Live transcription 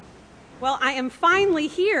Well, I am finally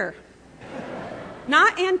here.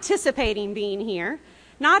 Not anticipating being here,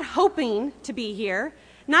 not hoping to be here,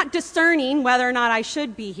 not discerning whether or not I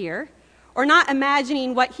should be here, or not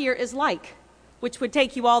imagining what here is like, which would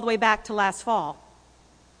take you all the way back to last fall.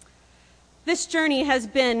 This journey has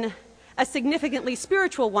been a significantly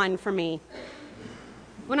spiritual one for me.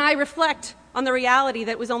 When I reflect on the reality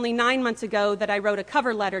that it was only 9 months ago that I wrote a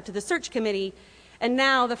cover letter to the search committee, and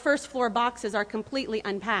now the first floor boxes are completely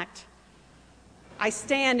unpacked, I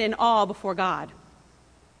stand in awe before God.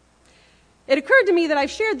 It occurred to me that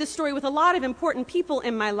I've shared this story with a lot of important people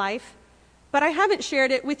in my life, but I haven't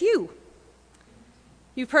shared it with you.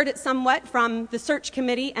 You've heard it somewhat from the search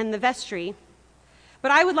committee and the vestry,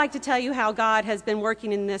 but I would like to tell you how God has been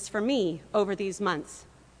working in this for me over these months.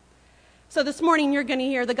 So this morning you're going to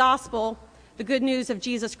hear the gospel, the good news of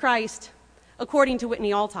Jesus Christ, according to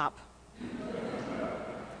Whitney Alltop.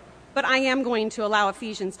 But I am going to allow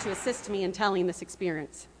Ephesians to assist me in telling this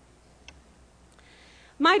experience.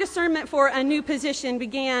 My discernment for a new position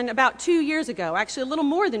began about 2 years ago, actually a little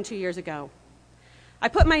more than 2 years ago. I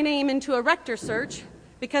put my name into a rector search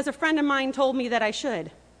because a friend of mine told me that I should.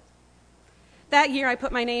 That year I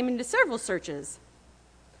put my name into several searches.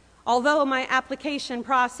 Although my application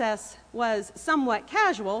process was somewhat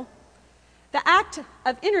casual, the act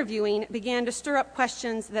of interviewing began to stir up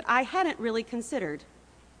questions that I hadn't really considered,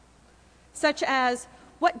 such as,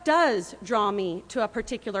 what does draw me to a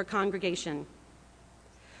particular congregation?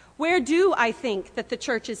 Where do I think that the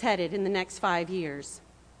church is headed in the next 5 years?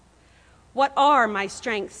 What are my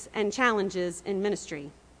strengths and challenges in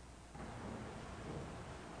ministry?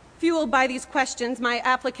 Fueled by these questions, my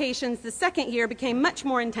applications the second year became much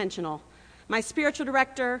more intentional. My spiritual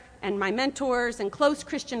director and my mentors and close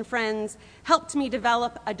Christian friends helped me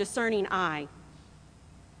develop a discerning eye.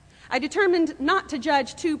 I determined not to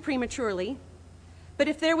judge too prematurely, but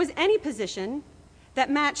if there was any position that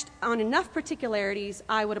matched on enough particularities,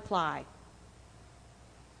 I would apply.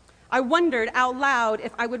 I wondered out loud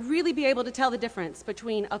if I would really be able to tell the difference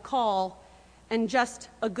between a call and just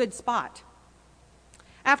a good spot.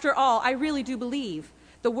 After all, I really do believe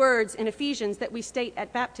the words in Ephesians that we state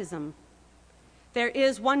at baptism. There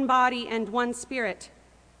is one body and one spirit,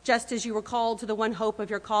 just as you were called to the one hope of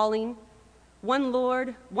your calling, one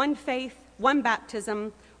Lord, one faith, one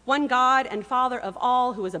baptism, one God and Father of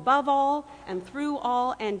all, who is above all and through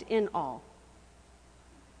all and in all.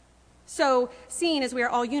 So, seeing as we are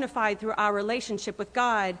all unified through our relationship with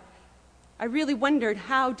God, I really wondered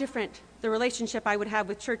how different the relationship I would have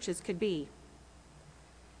with churches could be.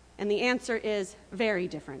 And the answer is very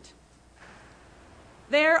different.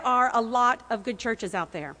 There are a lot of good churches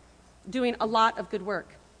out there doing a lot of good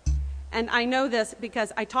work. And I know this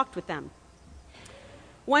because I talked with them.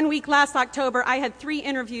 1 week last October, I had 3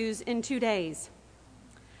 interviews in 2 days.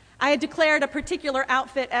 I had declared a particular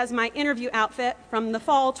outfit as my interview outfit from the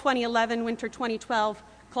fall 2011, winter 2012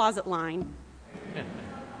 closet line.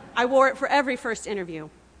 I wore it for every first interview.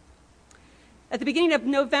 At the beginning of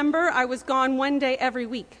November, I was gone 1 day every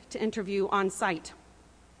week to interview on site.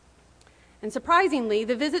 And surprisingly,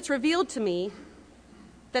 the visits revealed to me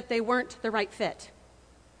that they weren't the right fit.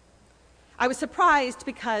 I was surprised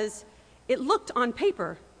because it looked on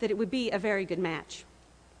paper that it would be a very good match.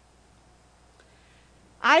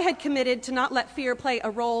 I had committed to not let fear play a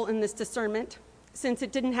role in this discernment, since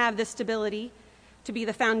it didn't have the stability to be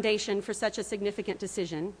the foundation for such a significant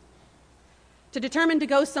decision. To determine to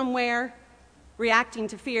go somewhere, reacting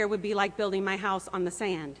to fear would be like building my house on the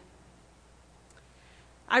sand.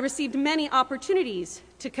 I received many opportunities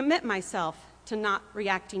to commit myself to not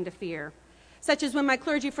reacting to fear, such as when my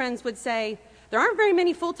clergy friends would say, "There aren't very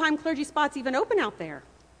many full-time clergy spots even open out there."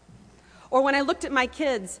 Or when I looked at my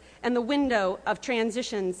kids and the window of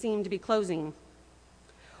transition seemed to be closing.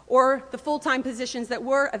 Or the full-time positions that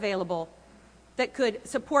were available that could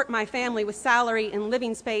support my family with salary and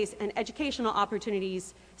living space and educational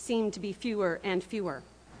opportunities seemed to be fewer and fewer.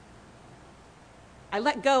 I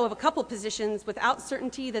let go of a couple positions without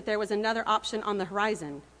certainty that there was another option on the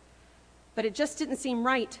horizon, but it just didn't seem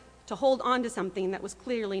right to hold on to something that was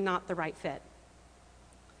clearly not the right fit.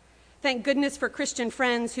 Thank goodness for Christian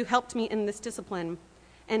friends who helped me in this discipline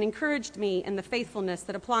and encouraged me in the faithfulness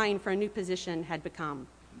that applying for a new position had become.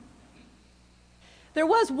 There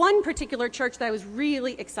was one particular church that I was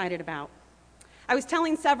really excited about. I was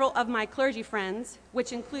telling several of my clergy friends,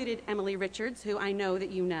 which included Emily Richards, who I know that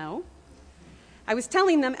you know. I was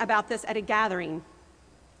telling them about this at a gathering.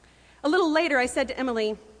 A little later, I said to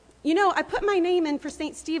Emily, "You know, I put my name in for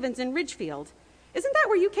St. Stephen's in Ridgefield. Isn't that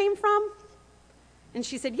where you came from?" And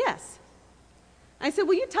she said, "Yes." I said,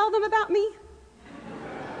 "Will you tell them about me?"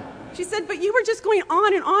 She said, but you were just going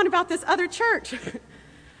on and on about this other church.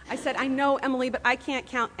 I said, I know, Emily, but I can't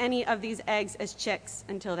count any of these eggs as chicks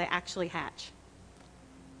until they actually hatch.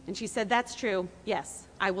 And she said, that's true. Yes,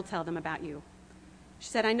 I will tell them about you. She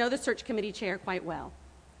said, I know the search committee chair quite well.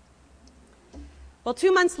 Well,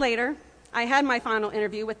 2 months later, I had my final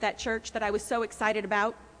interview with that church that I was so excited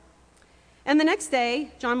about. And the next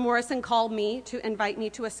day, John Morrison called me to invite me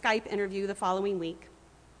to a Skype interview the following week.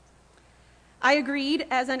 I agreed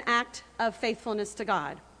as an act of faithfulness to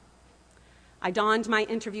God. I donned my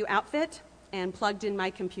interview outfit and plugged in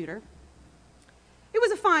my computer. It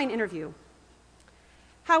was a fine interview.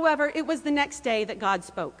 However, it was the next day that God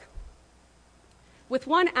spoke.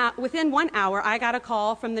 Within 1 hour, I got a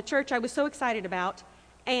call from the church I was so excited about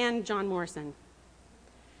and John Morrison.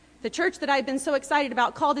 The church that I'd been so excited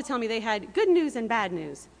about called to tell me they had good news and bad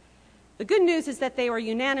news. The good news is that they were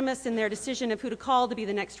unanimous in their decision of who to call to be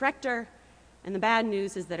the next rector, and the bad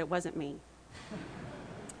news is that it wasn't me.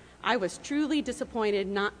 I was truly disappointed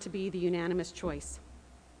not to be the unanimous choice.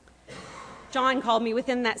 John called me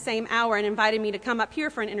within that same hour and invited me to come up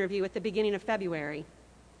here for an interview at the beginning of February.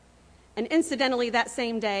 And incidentally, that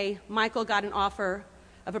same day, Michael got an offer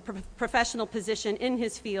of a professional position in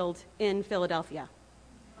his field in Philadelphia.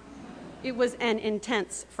 It was an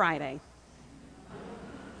intense Friday.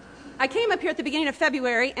 I came up here at the beginning of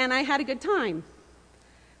February, and I had a good time.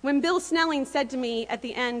 When Bill Snelling said to me at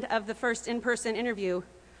the end of the first in-person interview,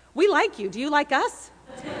 "We like you. Do you like us?"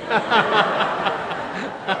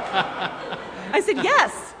 I said,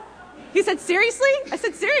 "Yes." He said, "Seriously?" I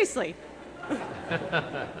said, "Seriously."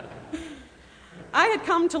 I had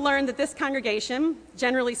come to learn that this congregation,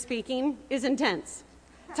 generally speaking, is intense.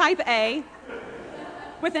 Type A,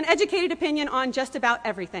 with an educated opinion on just about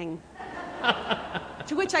everything.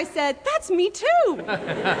 To which I said, "That's me too."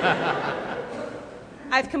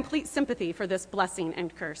 I have complete sympathy for this blessing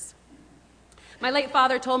and curse. My late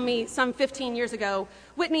father told me some 15 years ago,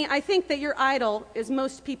 "Whitney, I think that your idol is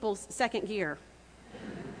most people's second gear."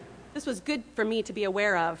 This was good for me to be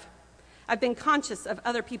aware of. I've been conscious of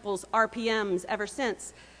other people's RPMs ever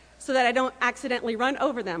since, so that I don't accidentally run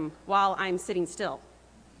over them while I'm sitting still.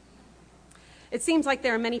 It seems like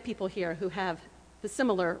there are many people here who have the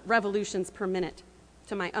similar revolutions per minute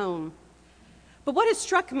to my own. But what has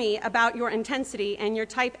struck me about your intensity and your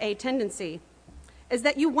type A tendency is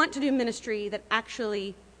that you want to do ministry that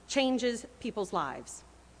actually changes people's lives,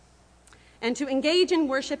 and to engage in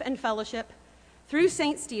worship and fellowship through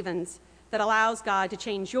St. Stephen's that allows God to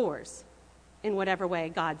change yours in whatever way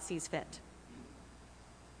God sees fit.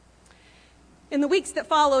 In the weeks that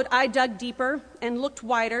followed, I dug deeper and looked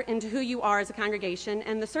wider into who you are as a congregation,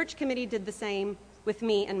 and the search committee did the same with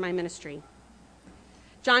me and my ministry.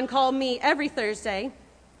 John called me every Thursday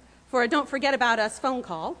for a "Don't Forget About Us" phone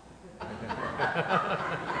call,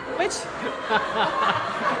 which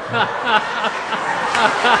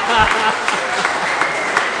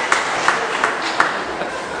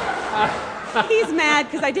he's mad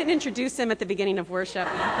because I didn't introduce him at the beginning of worship.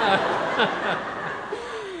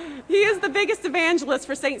 He is the biggest evangelist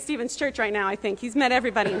for St. Stephen's Church right now, I think. He's met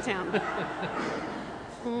everybody in town.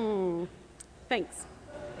 Thanks.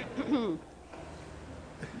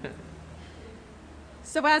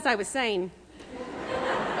 So as I was saying,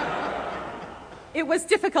 it was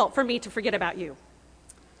difficult for me to forget about you.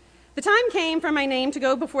 The time came for my name to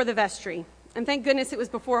go before the vestry, and thank goodness it was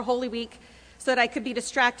before Holy Week so that I could be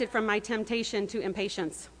distracted from my temptation to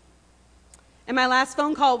impatience. In my last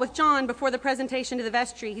phone call with John before the presentation to the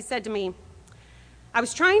vestry, he said to me, "I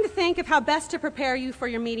was trying to think of how best to prepare you for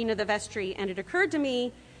your meeting of the vestry, and it occurred to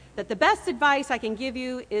me that the best advice I can give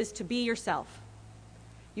you is to be yourself.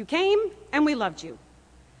 You came, and we loved you."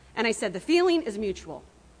 And I said, "The feeling is mutual."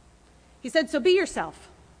 He said, "So be yourself."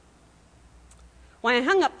 When I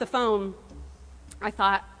hung up the phone, I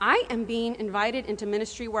thought, I am being invited into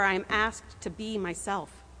ministry where I am asked to be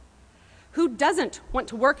myself. Who doesn't want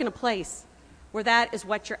to work in a place where that is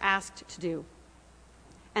what you're asked to do?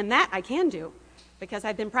 And that I can do, because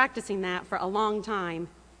I've been practicing that for a long time,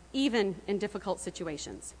 even in difficult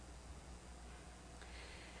situations.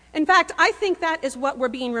 In fact, I think that is what we're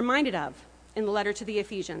being reminded of in the letter to the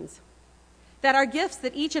Ephesians, that our gifts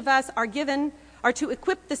that each of us are given are to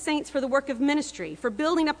equip the saints for the work of ministry, for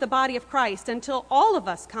building up the body of Christ until all of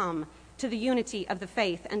us come to the unity of the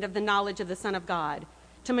faith and of the knowledge of the Son of God,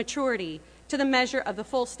 to maturity, to the measure of the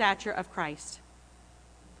full stature of Christ.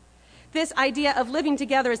 This idea of living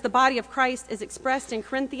together as the body of Christ is expressed in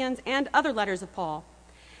Corinthians and other letters of Paul,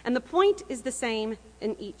 and the point is the same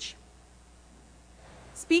in each.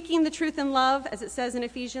 Speaking the truth in love, as it says in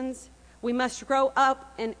Ephesians, we must grow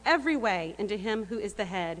up in every way into him who is the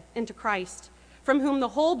head, into Christ, from whom the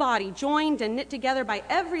whole body, joined and knit together by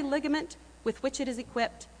every ligament with which it is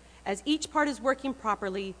equipped, as each part is working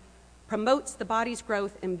properly, promotes the body's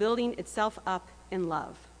growth in building itself up in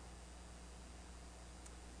love.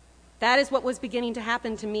 That is what was beginning to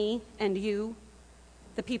happen to me and you,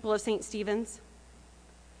 the people of St. Stephen's.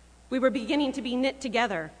 We were beginning to be knit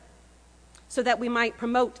together so that we might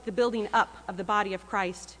promote the building up of the body of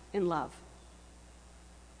Christ in love.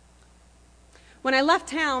 When I left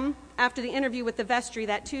town after the interview with the vestry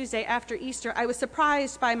that Tuesday after Easter, I was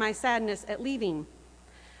surprised by my sadness at leaving.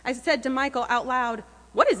 I said to Michael out loud,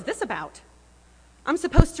 "What is this about? I'm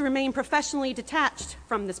supposed to remain professionally detached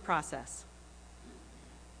from this process."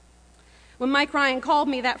 When Mike Ryan called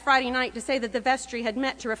me that Friday night to say that the vestry had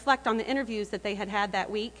met to reflect on the interviews that they had had that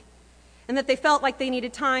week, and that they felt like they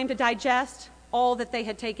needed time to digest all that they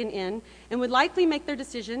had taken in, and would likely make their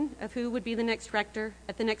decision of who would be the next rector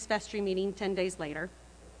at the next vestry meeting 10 days later,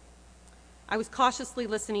 I was cautiously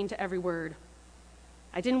listening to every word.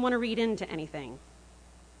 I didn't want to read into anything.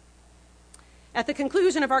 At the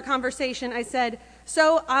conclusion of our conversation, I said,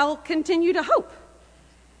 "So I'll continue to hope."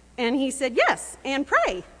 And he said, "Yes, and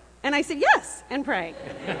pray." And I said, "Yes, and pray."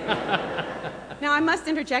 Now, I must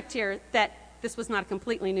interject here that this was not a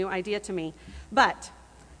completely new idea to me, but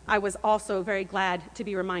I was also very glad to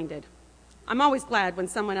be reminded. I'm always glad when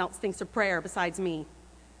someone else thinks of prayer besides me.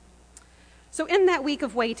 So in that week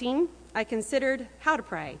of waiting, I considered how to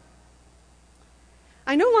pray.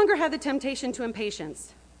 I no longer had the temptation to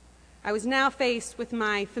impatience. I was now faced with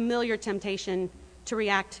my familiar temptation to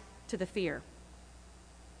react to the fear.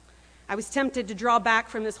 I was tempted to draw back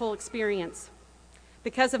from this whole experience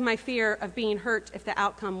because of my fear of being hurt if the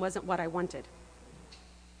outcome wasn't what I wanted.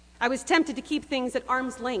 I was tempted to keep things at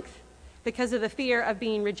arm's length because of the fear of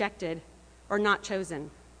being rejected or not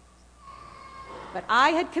chosen. But I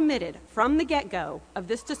had committed from the get-go of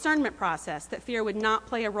this discernment process that fear would not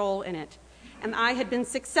play a role in it. And I had been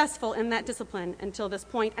successful in that discipline until this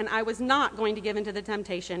point, and I was not going to give in to the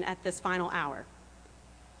temptation at this final hour.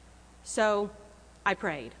 So I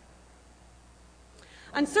prayed.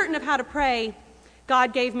 Uncertain of how to pray,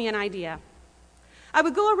 God gave me an idea. I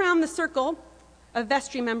would go around the circle of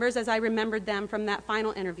vestry members as I remembered them from that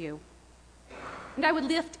final interview. And I would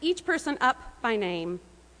lift each person up by name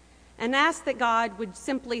and ask that God would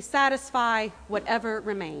simply satisfy whatever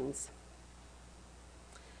remains.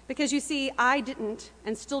 Because you see, I didn't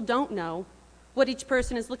and still don't know what each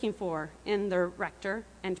person is looking for in their rector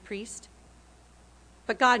and priest.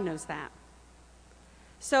 But God knows that.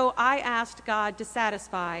 So I asked God to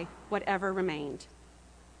satisfy whatever remained.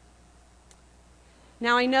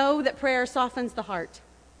 Now I know that prayer softens the heart.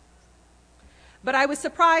 But I was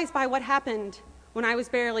surprised by what happened when I was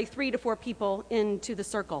barely 3 to 4 people into the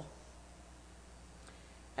circle.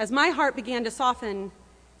 As my heart began to soften,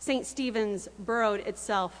 St. Stephen's burrowed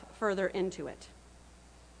itself further into it.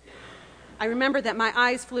 I remember that my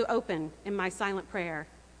eyes flew open in my silent prayer,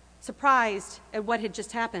 surprised at what had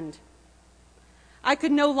just happened. I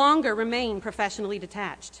could no longer remain professionally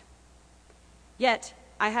detached. Yet,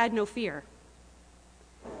 I had no fear.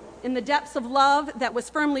 In the depths of love that was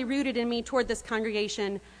firmly rooted in me toward this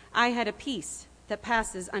congregation, I had a peace that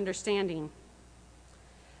passes understanding.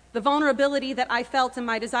 The vulnerability that I felt in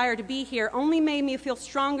my desire to be here only made me feel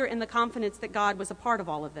stronger in the confidence that God was a part of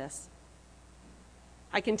all of this.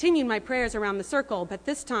 I continued my prayers around the circle, but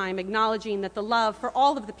this time acknowledging that the love for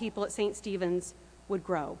all of the people at St. Stephen's would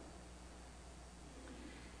grow.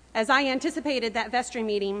 As I anticipated that vestry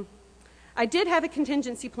meeting, I did have a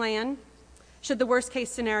contingency plan should the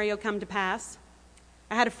worst-case scenario come to pass.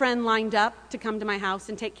 I had a friend lined up to come to my house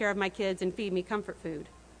and take care of my kids and feed me comfort food.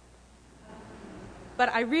 But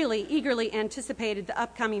I really eagerly anticipated the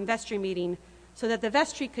upcoming vestry meeting so that the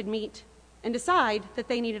vestry could meet and decide that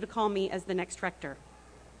they needed to call me as the next rector.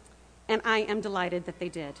 And I am delighted that they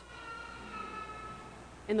did.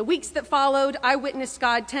 In the weeks that followed, I witnessed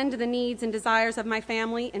God tend to the needs and desires of my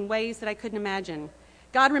family in ways that I couldn't imagine.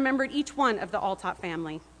 God remembered each one of the Alltop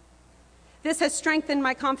family. This has strengthened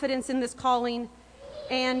my confidence in this calling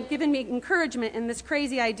and given me encouragement in this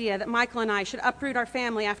crazy idea that Michael and I should uproot our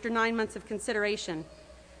family after 9 months of consideration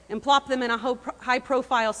and plop them in a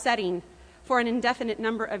high-profile setting for an indefinite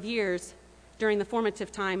number of years during the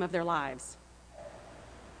formative time of their lives.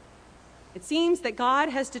 It seems that God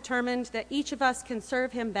has determined that each of us can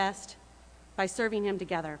serve him best by serving him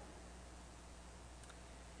together.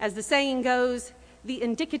 As the saying goes, the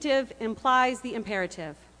indicative implies the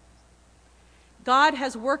imperative. God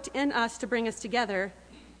has worked in us to bring us together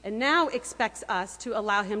and now expects us to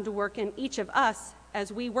allow him to work in each of us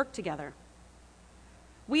as we work together.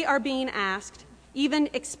 We are being asked, even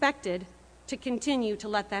expected, to continue to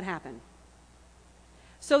let that happen.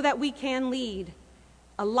 so that we can lead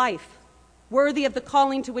a life worthy of the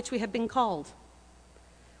calling to which we have been called,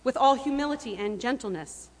 with all humility and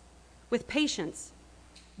gentleness, with patience,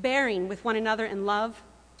 bearing with one another in love,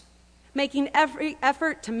 making every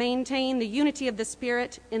effort to maintain the unity of the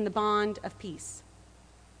Spirit in the bond of peace.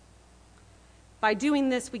 By doing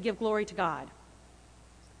this, we give glory to God.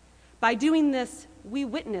 By doing this, we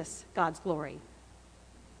witness God's glory.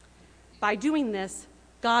 By doing this,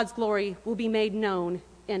 God's glory will be made known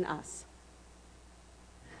in us.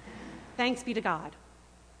 Thanks be to God.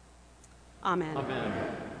 Amen.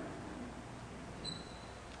 Amen.